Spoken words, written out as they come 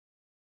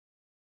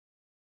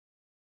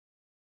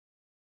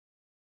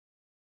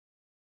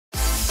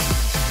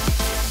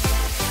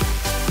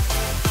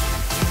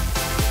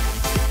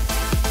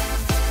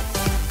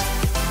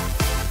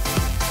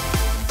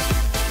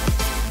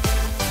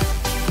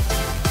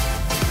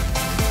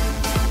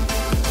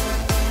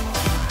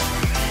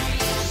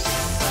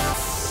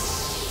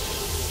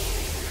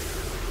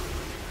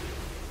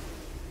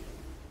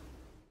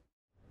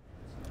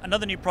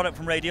another new product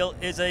from Radial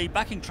is a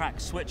backing track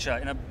switcher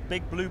in a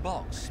big blue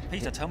box.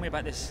 Peter, tell me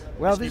about this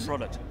new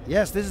product.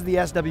 Yes, this is the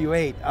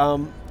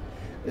SW8.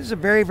 This is a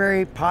very,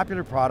 very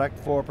popular product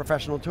for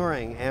professional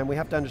touring, and we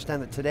have to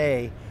understand that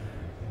today,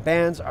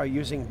 bands are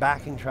using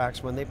backing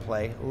tracks when they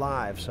play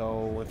live.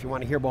 So if you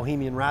want to hear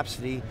Bohemian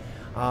Rhapsody,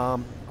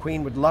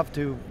 Queen would love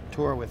to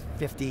tour with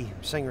 50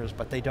 singers,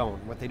 but they don't.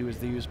 What they do is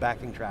they use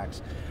backing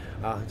tracks.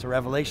 It's a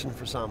revelation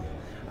for some,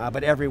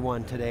 but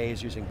everyone today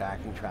is using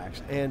backing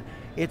tracks. And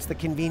it's the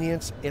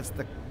convenience, it's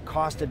the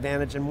cost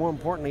advantage, and more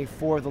importantly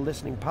for the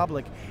listening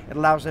public, it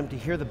allows them to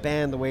hear the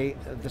band the way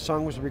the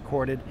song was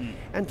recorded.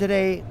 And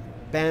today,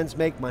 bands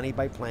make money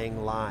by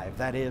playing live.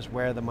 That is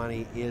where the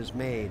money is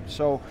made.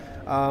 So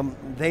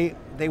they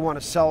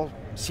want to sell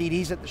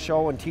CDs at the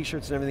show and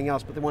t-shirts and everything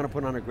else, but they want to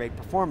put on a great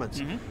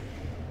performance.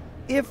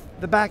 If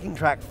the backing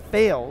track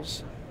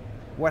fails,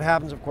 what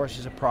happens, of course,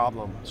 is a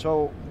problem.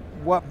 So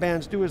what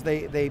bands do is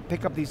they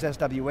pick up these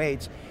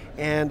SW8s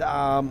and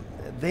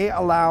they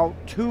allow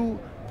two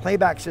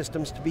playback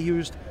systems to be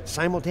used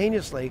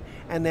simultaneously,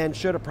 and then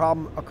should a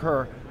problem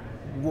occur,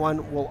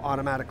 one will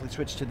automatically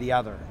switch to the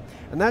other.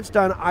 And that's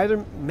done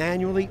either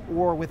manually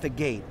or with a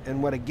gate.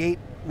 And what a gate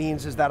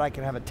means is that I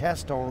can have a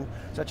test tone,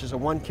 such as a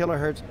 1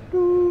 kilohertz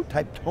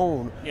type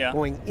tone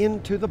going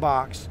into the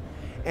box,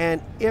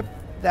 and if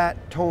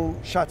that tone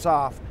shuts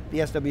off, the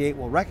SW8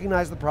 will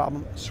recognize the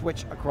problem,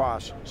 switch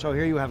across. So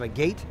here you have a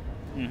gate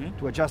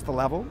to adjust the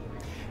level.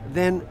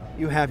 Then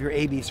you have your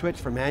AB switch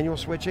for manual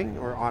switching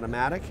or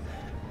automatic.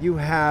 You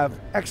have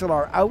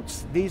XLR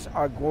outs. These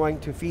are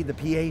going to feed the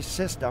PA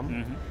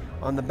system.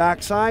 On the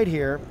back side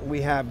here,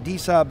 we have D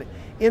sub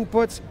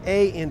inputs,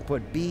 A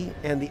input, B,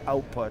 and the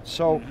output.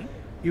 So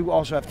you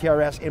also have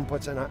TRS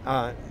inputs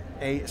and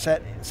a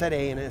set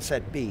A and a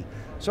set B.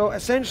 So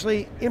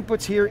essentially,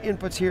 inputs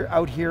here,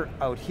 out here,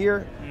 out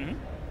here.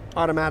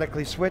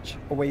 Automatically switch,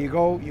 away you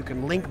go. You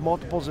can link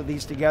multiples of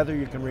these together.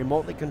 You can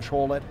remotely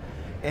control it.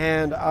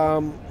 And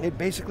it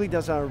basically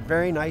does a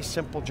very nice,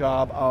 simple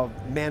job of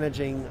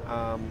managing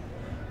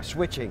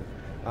switching.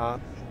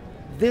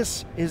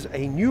 This is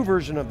a new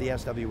version of the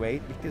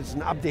SW8 because it's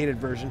an updated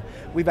version.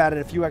 We've added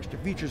a few extra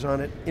features on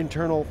it,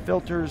 internal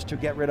filters to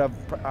get rid of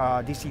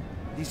DC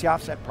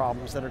offset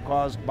problems that are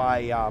caused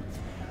by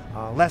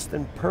less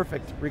than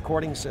perfect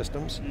recording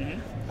systems.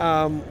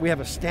 We have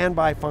a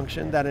standby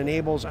function that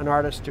enables an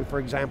artist to, for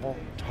example,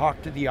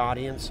 talk to the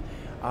audience,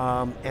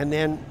 and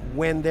then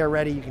when they're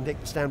ready, you can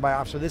take the standby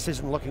off. So this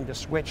isn't looking to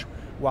switch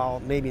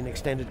while maybe an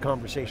extended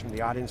conversation with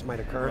the audience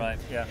might occur.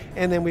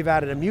 And then we've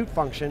added a mute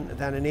function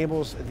that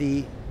enables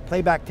the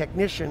playback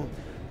technician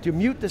to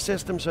mute the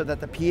system so that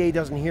the PA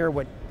doesn't hear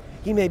what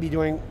he may be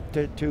doing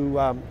to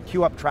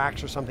queue up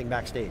tracks or something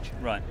backstage.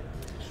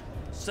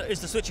 So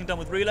is the switching done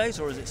with relays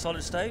or is it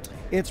solid state?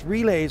 It's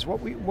relays.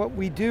 What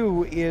we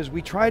do is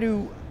we try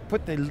to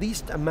put the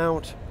least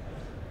amount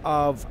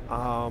of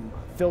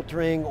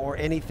filtering or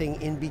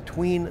anything in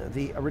between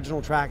the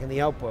original track and the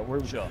output.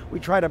 We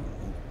try to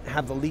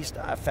have the least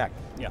effect,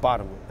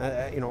 bottom,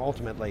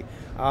 ultimately.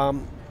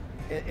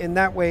 In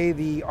that way,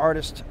 the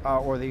artist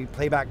or the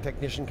playback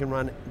technician can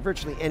run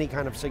virtually any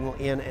kind of signal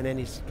in and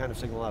any kind of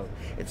signal out.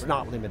 It's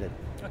not limited.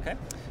 Okay,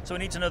 so we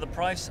need to know the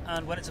price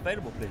and when it's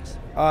available, please.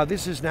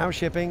 This is now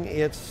shipping.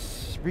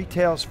 It's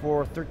retails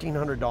for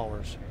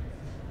 $1,300.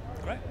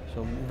 Great.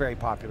 So very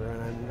popular,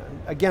 and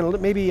again,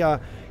 maybe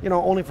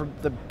only for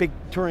the big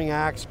touring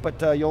acts,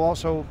 but you'll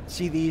also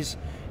see these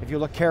if you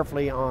look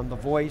carefully on The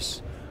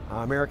Voice,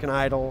 American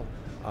Idol,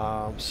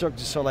 Cirque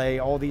du Soleil,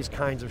 all these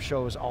kinds of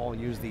shows all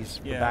use these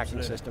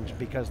backing systems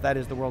because that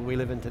is the world we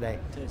live in today.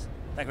 It is.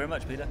 Thank you very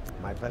much, Peter.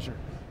 My pleasure.